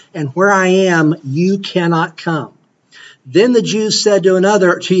me, and where I am, you cannot come." Then the Jews said to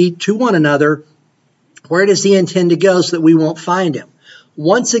one another, "Where does he intend to go so that we won't find him?"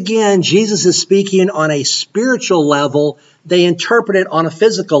 Once again, Jesus is speaking on a spiritual level. They interpret it on a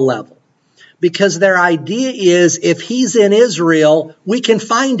physical level because their idea is if he's in Israel, we can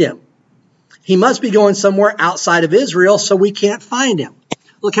find him. He must be going somewhere outside of Israel, so we can't find him.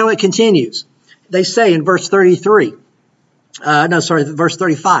 Look how it continues. They say in verse 35.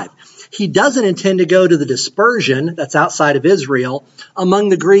 He doesn't intend to go to the dispersion, that's outside of Israel, among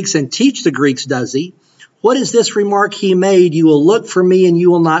the Greeks and teach the Greeks, does he? What is this remark he made? You will look for me and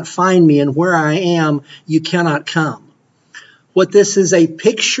you will not find me, and where I am, you cannot come. What this is a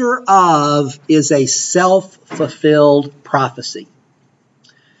picture of is a self-fulfilled prophecy.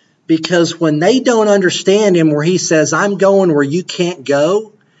 Because when they don't understand him where he says, I'm going where you can't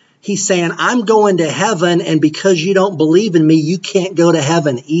go, he's saying, I'm going to heaven, and because you don't believe in me, you can't go to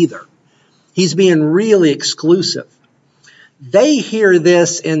heaven either. He's being really exclusive. They hear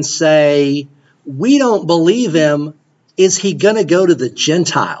this and say, we don't believe him. Is he going to go to the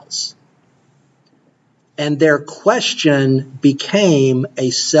Gentiles? And their question became a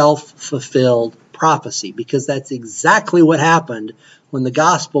self-fulfilled prophecy because that's exactly what happened when the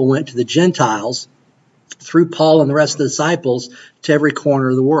gospel went to the Gentiles through Paul and the rest of the disciples to every corner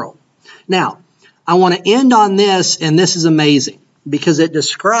of the world. Now, I want to end on this, and this is amazing because it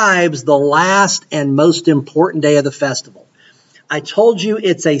describes the last and most important day of the festival. I told you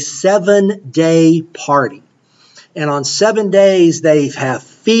it's a 7-day party. And on 7 days, they have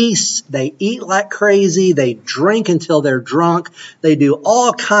feast, they eat like crazy, they drink until they're drunk, they do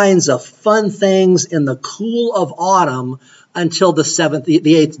all kinds of fun things in the cool of autumn until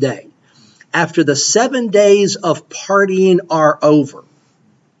the eighth day. After the 7 days of partying are over,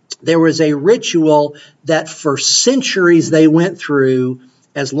 there was a ritual that for centuries they went through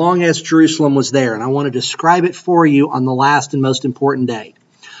as long as Jerusalem was there. And I want to describe it for you on the last and most important day.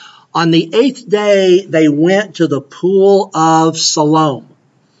 On the 8th day, they went to the Pool of Siloam.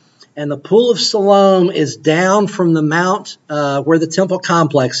 And the Pool of Siloam is down from the mount where the temple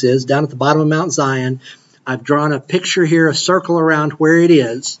complex is, down at the bottom of Mount Zion. I've drawn a picture here, a circle around where it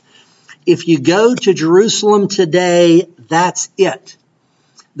is. If you go to Jerusalem today, that's it.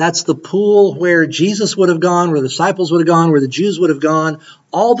 That's the pool where Jesus would have gone, where the disciples would have gone, where the Jews would have gone.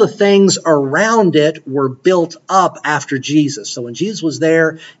 All the things around it were built up after Jesus. So when Jesus was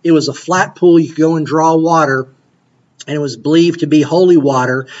there, it was a flat pool. You could go and draw water, and it was believed to be holy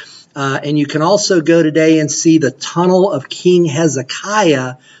water. And you can also go today and see the tunnel of King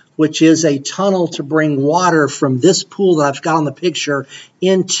Hezekiah, which is a tunnel to bring water from this pool that I've got on the picture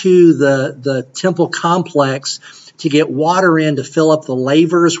into the temple complex to get water in to fill up the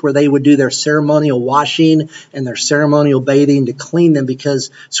lavers where they would do their ceremonial washing and their ceremonial bathing to clean them, because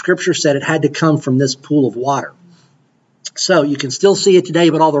Scripture said it had to come from this pool of water. So you can still see it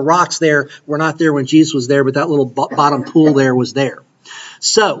today, but all the rocks there were not there when Jesus was there, but that little bottom pool there was there.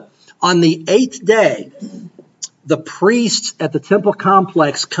 So on the 8th day, the priests at the temple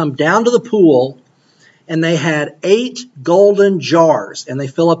complex come down to the pool, and they had 8 golden jars, and they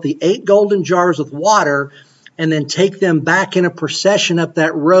fill up the 8 golden jars with water and then take them back in a procession up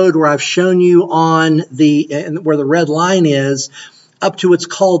that road where I've shown you on where the red line is, up to what's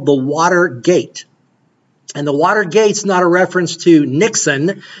called the Water Gate. And the Water Gate's not a reference to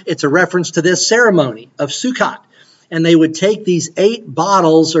Nixon, it's a reference to this ceremony of Sukkot. And they would take these 8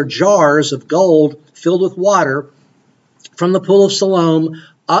 bottles or jars of gold filled with water from the Pool of Siloam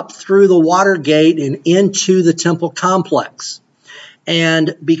up through the Water Gate and into the temple complex.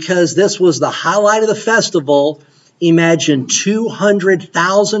 And because this was the highlight of the festival, imagine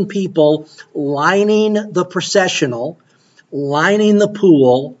 200,000 people lining the processional, lining the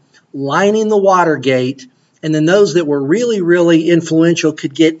pool, lining the Water Gate, and then those that were really, really influential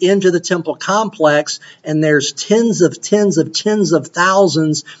could get into the temple complex, and there's tens of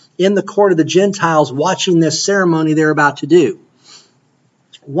thousands in the court of the Gentiles watching this ceremony they're about to do.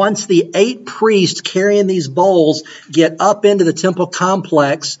 Once the 8 priests carrying these bowls get up into the temple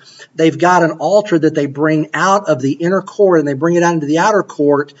complex, they've got an altar that they bring out of the inner court and they bring it out into the outer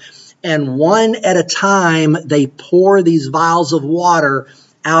court. And one at a time, they pour these vials of water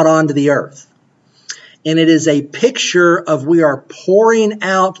out onto the earth. And it is a picture of we are pouring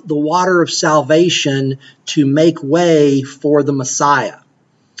out the water of salvation to make way for the Messiah.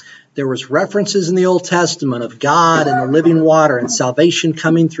 There was references in the Old Testament of God and the living water and salvation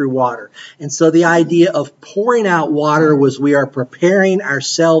coming through water. And so the idea of pouring out water was we are preparing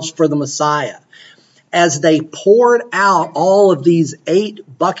ourselves for the Messiah. As they poured out all of these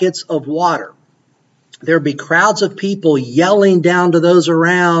 8 buckets of water, there'd be crowds of people yelling down to those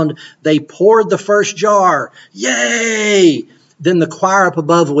around. They poured the first jar. Yay! Then the choir up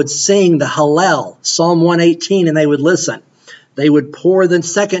above would sing the Hallel, Psalm 118, and they would listen. They would pour the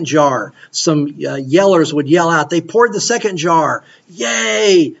second jar. Some yellers would yell out. They poured the second jar.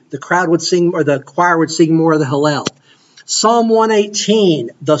 Yay! The crowd would sing, or the choir would sing more of the Hallel. Psalm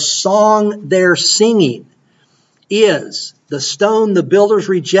 118, the song they're singing is, the stone the builders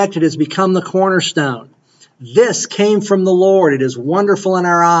rejected has become the cornerstone. This came from the Lord. It is wonderful in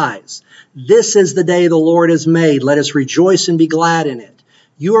our eyes. This is the day the Lord has made. Let us rejoice and be glad in it.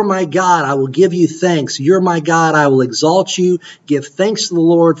 You are my God, I will give you thanks. You're my God, I will exalt you. Give thanks to the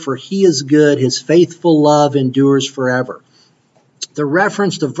Lord, for he is good. His faithful love endures forever. The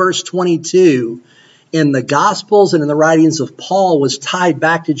reference to verse 22 in the Gospels and in the writings of Paul was tied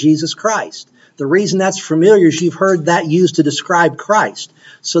back to Jesus Christ. The reason that's familiar is you've heard that used to describe Christ.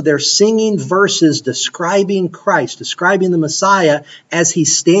 So they're singing verses describing Christ, describing the Messiah as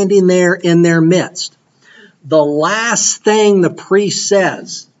he's standing there in their midst. The last thing the priest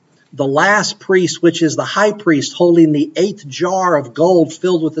says, the last priest, which is the high priest holding the 8th jar of gold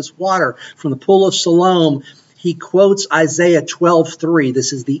filled with this water from the Pool of Siloam, he quotes Isaiah 12:3.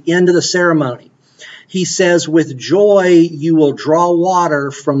 This is the end of the ceremony. He says, with joy you will draw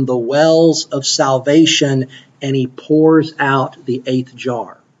water from the wells of salvation, and he pours out the 8th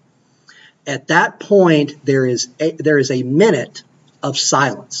jar. At that point, there is a minute of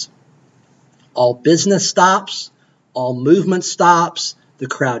silence. All business stops, all movement stops, the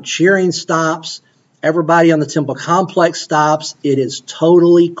crowd cheering stops, Everybody on the temple complex stops. It is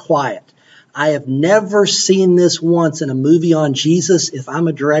totally quiet. I have never seen this once in a movie on Jesus. If I'm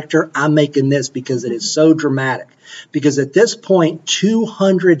a director, I'm making this because it is so dramatic. Because at this point,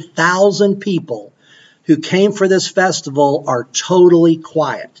 200,000 people who came for this festival are totally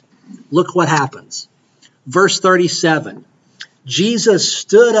quiet. Look what happens. Verse 37, Jesus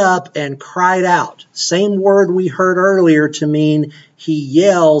stood up and cried out. Same word we heard earlier to mean he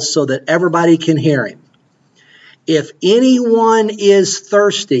yells so that everybody can hear him. If anyone is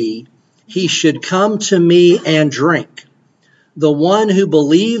thirsty, he should come to me and drink. The one who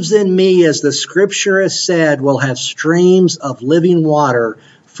believes in me, as the scripture has said, will have streams of living water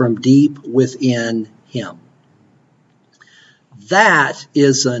from deep within him. That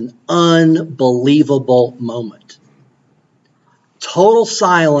is an unbelievable moment. Total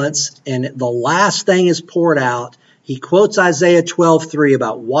silence, and the last thing is poured out. He quotes Isaiah 12:3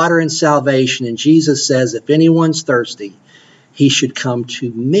 about water and salvation, and Jesus says, if anyone's thirsty, he should come to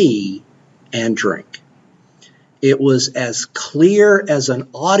me and drink. It was as clear as an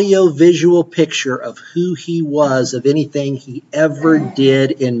audio-visual picture of who he was, of anything he ever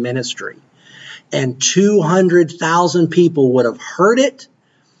did in ministry. And 200,000 people would have heard it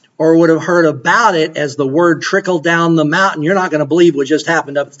or would have heard about it as the word trickled down the mountain. You're not going to believe what just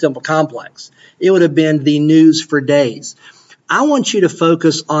happened up at the temple complex. It would have been the news for days. I want you to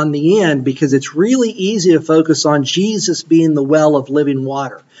focus on the end because it's really easy to focus on Jesus being the well of living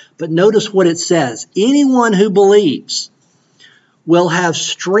water. But notice what it says. Anyone who believes will have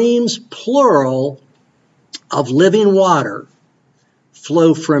streams, plural, of living water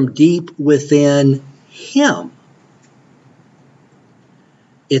flow from deep within him.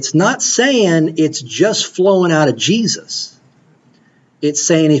 It's not saying it's just flowing out of Jesus. It's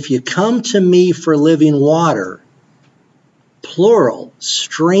saying if you come to me for living water, plural,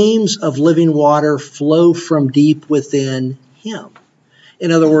 streams of living water flow from deep within him.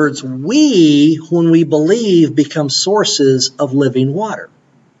 In other words, we, when we believe, become sources of living water.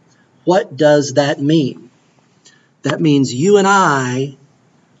 What does that mean? That means you and I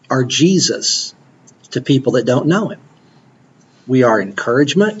are Jesus to people that don't know him. We are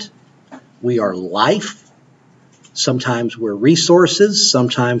encouragement. We are life. Sometimes we're resources.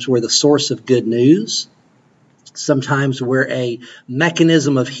 Sometimes we're the source of good news. Sometimes we're a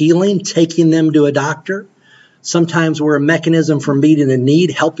mechanism of healing, taking them to a doctor. Sometimes we're a mechanism for meeting a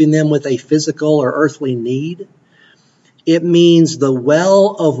need, helping them with a physical or earthly need. It means the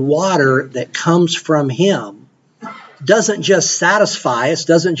well of water that comes from him doesn't just satisfy us,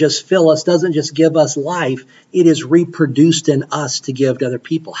 doesn't just fill us, doesn't just give us life. It is reproduced in us to give to other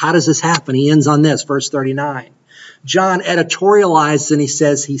people. How does this happen? He ends on this, verse 39. John editorializes and he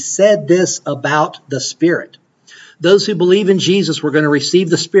says, he said this about the Spirit. Those who believe in Jesus were going to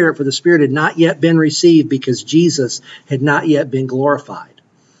receive the Spirit, for the Spirit had not yet been received because Jesus had not yet been glorified.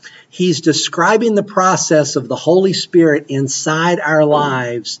 He's describing the process of the Holy Spirit inside our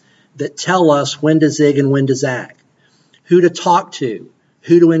lives that tell us when to zig and when to zag, who to talk to,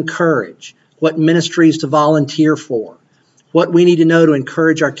 who to encourage, what ministries to volunteer for, what we need to know to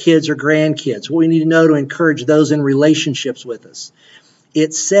encourage our kids or grandkids, what we need to know to encourage those in relationships with us.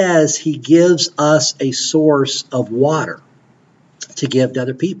 It says he gives us a source of water to give to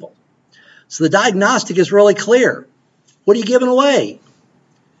other people. So the diagnostic is really clear. What are you giving away?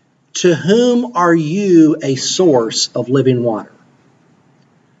 To whom are you a source of living water?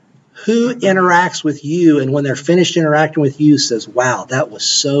 Who interacts with you and when they're finished interacting with you says, wow, that was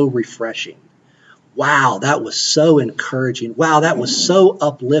so refreshing. Wow, that was so encouraging. Wow, that was so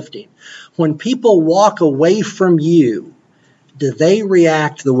uplifting. When people walk away from you, do they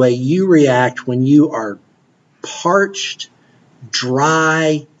react the way you react when you are parched,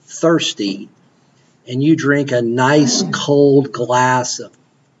 dry, thirsty, and you drink a nice cold glass of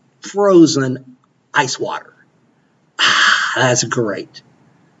frozen ice water? Ah, that's great.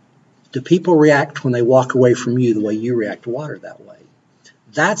 Do people react when they walk away from you the way you react to water that way?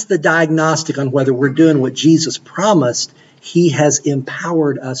 That's the diagnostic on whether we're doing what Jesus promised he has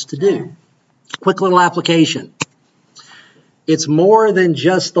empowered us to do. Quick little application. It's more than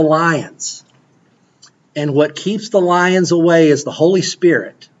just the lions. And what keeps the lions away is the Holy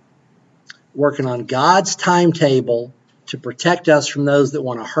Spirit working on God's timetable to protect us from those that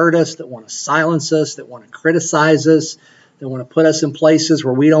want to hurt us, that want to silence us, that want to criticize us, that want to put us in places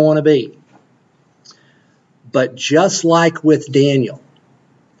where we don't want to be. But just like with Daniel,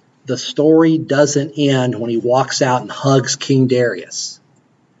 the story doesn't end when he walks out and hugs King Darius.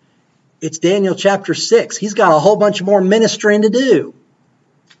 It's Daniel chapter 6. He's got a whole bunch more ministering to do.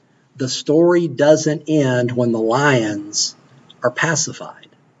 The story doesn't end when the lions are pacified.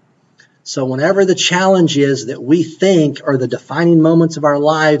 So whenever the challenge is that we think are the defining moments of our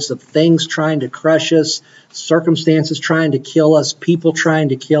lives of things trying to crush us, circumstances trying to kill us, people trying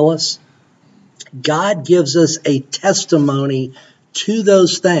to kill us, God gives us a testimony to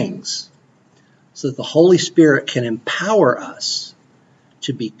those things so that the Holy Spirit can empower us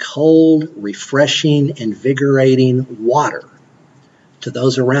to be cold, refreshing, invigorating water to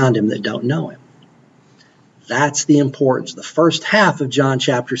those around him that don't know him. That's the importance. The first half of John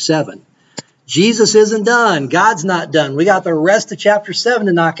chapter 7. Jesus isn't done. God's not done. We got the rest of chapter 7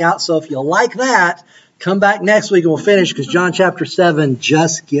 to knock out. So if you like that, come back next week and we'll finish because John chapter 7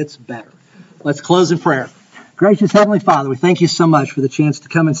 just gets better. Let's close in prayer. Gracious Heavenly Father, we thank you so much for the chance to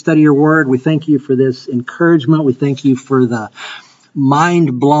come and study your word. We thank you for this encouragement. We thank you for the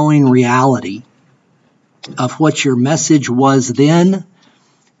mind-blowing reality of what your message was then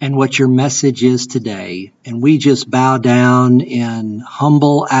and what your message is today. And we just bow down in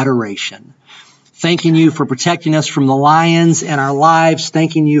humble adoration, thanking you for protecting us from the lions in our lives,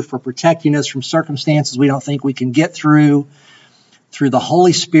 thanking you for protecting us from circumstances we don't think we can get through the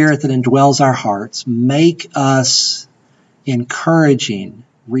Holy Spirit that indwells our hearts. Make us encouraging,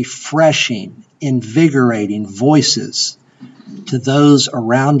 refreshing, invigorating voices to those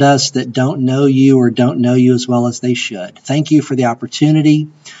around us that don't know you or don't know you as well as they should. Thank you for the opportunity.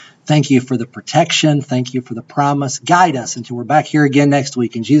 Thank you for the protection. Thank you for the promise. Guide us until we're back here again next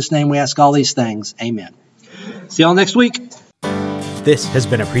week. In Jesus' name we ask all these things. Amen. See y'all next week. This has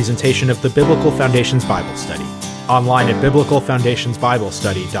been a presentation of the Biblical Foundations Bible Study. Online at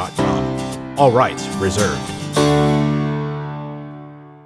biblicalfoundationsbiblestudy.com. All rights reserved.